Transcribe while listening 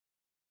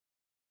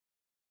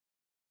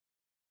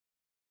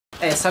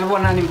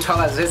Salibonani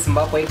mthwakazi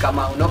weZimbabwe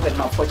igama uNobert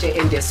Maphotshe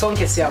ende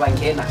sonke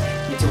siyabangena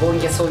ngithi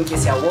bonke sonke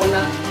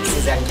siyabona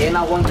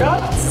sizangena konke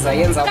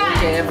sizayenza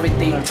konke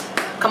everything.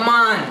 Come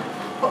on.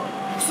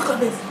 Suka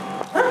bese.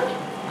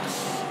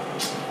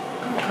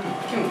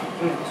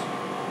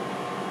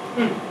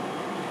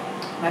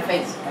 My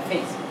face.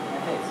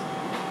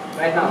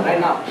 Right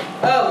now.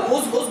 Oh,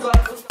 who's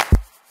got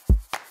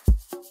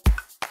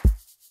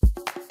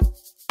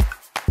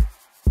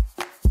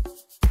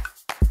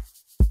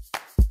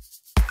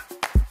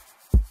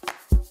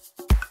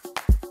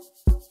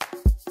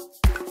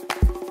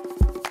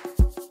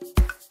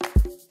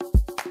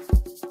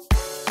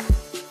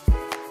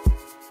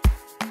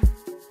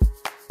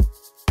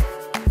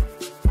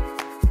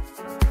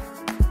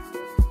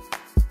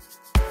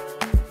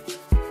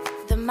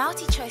The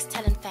MultiChoice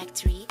Talent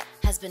Factory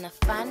has been a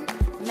fun,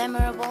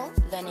 memorable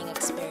learning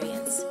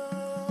experience.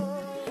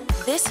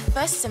 This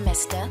first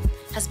semester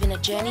has been a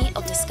journey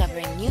of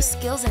discovering new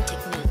skills and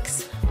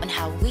techniques on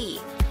how we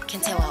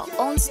can tell our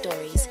own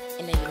stories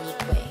in a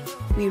unique way.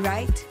 We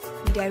write,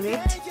 we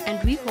direct,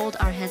 and we hold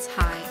our heads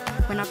high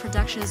when our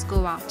productions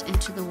go out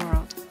into the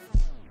world.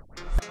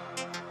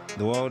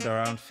 The world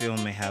around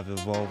film may have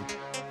evolved,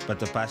 but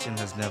the passion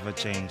has never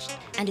changed.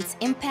 And its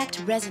impact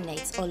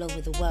resonates all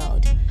over the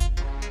world.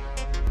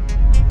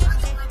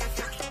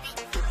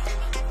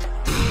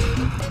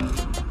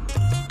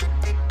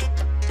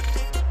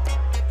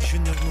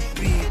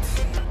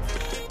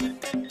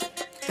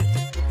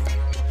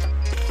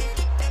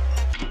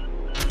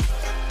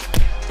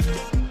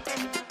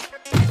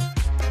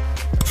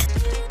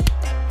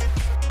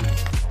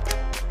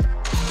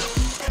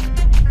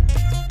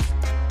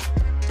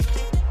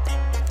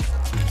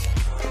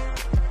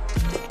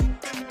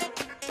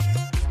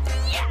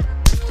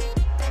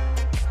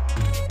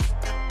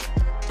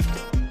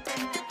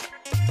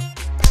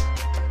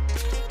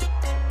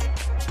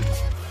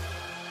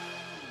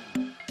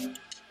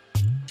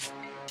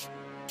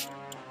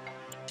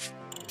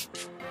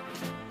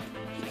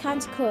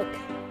 Can't cook.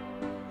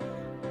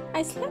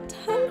 I slept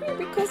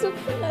hungry because of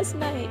you last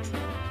night.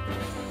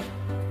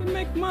 We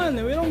make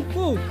money, we don't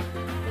cook.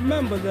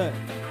 Remember that.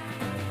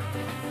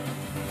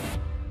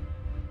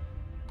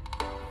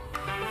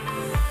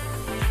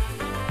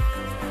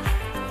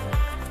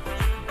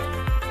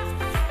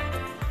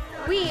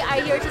 We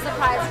are here to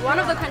surprise one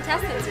of the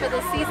contestants for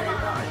this season.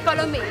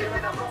 Follow me.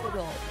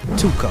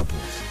 2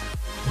 couples,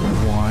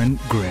 1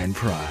 grand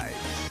prize.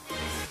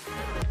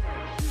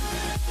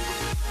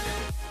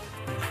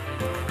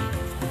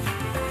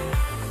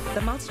 The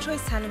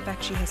MultiChoice Talent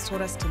Factory has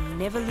taught us to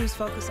never lose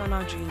focus on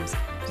our dreams,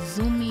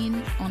 zoom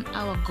in on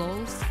our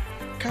goals,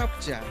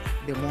 capture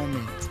the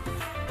moment,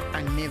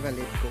 and never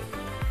let go.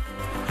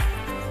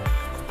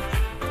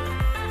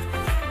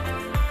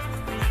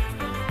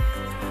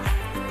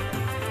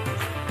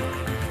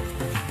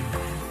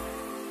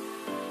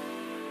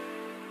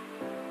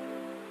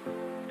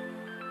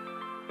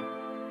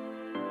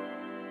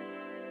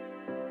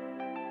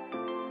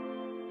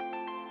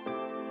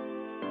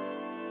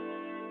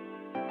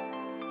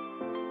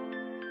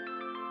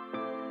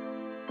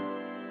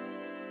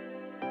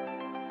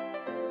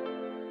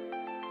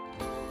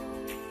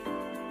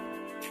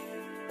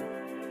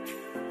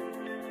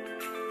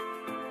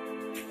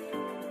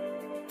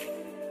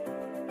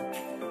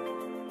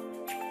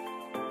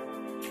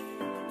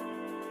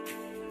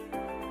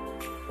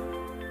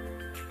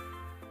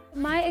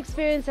 My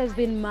experience has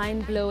been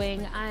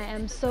mind-blowing. I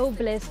am so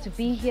blessed to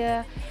be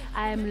here.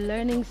 I am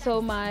learning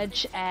so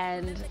much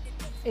and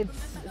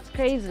it's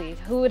crazy.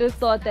 Who would have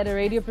thought that a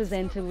radio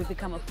presenter would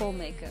become a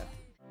filmmaker?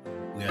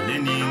 We are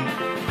learning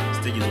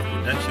stages of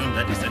production,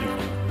 that is starting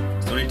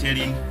from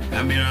storytelling,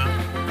 camera,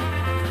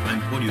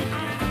 and audio.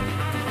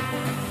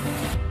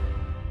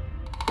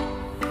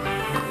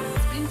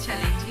 It's been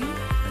challenging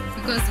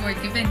because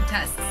we're given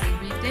tasks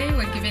every day,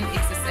 we're given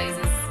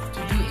exercises to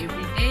do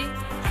every day,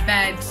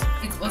 but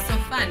it's also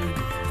fun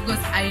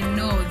because I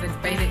know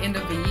that by the end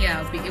of the year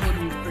I'll be able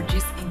to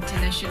produce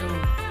international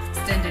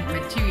standard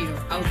material.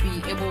 I'll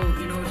be able,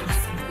 to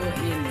just go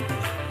in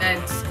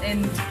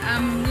and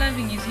I'm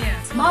loving it here.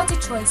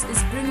 MultiChoice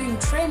is bringing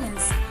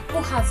trainers who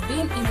have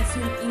been in the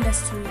film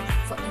industry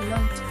for a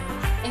long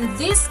time, and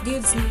this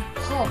gives me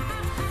hope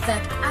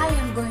that I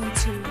am going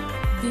to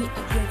be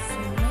a great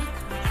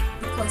filmmaker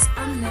because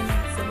I'm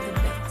learning from the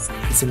best.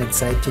 It's an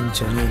exciting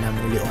journey and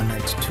I'm really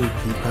honored to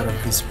be part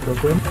of this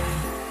program.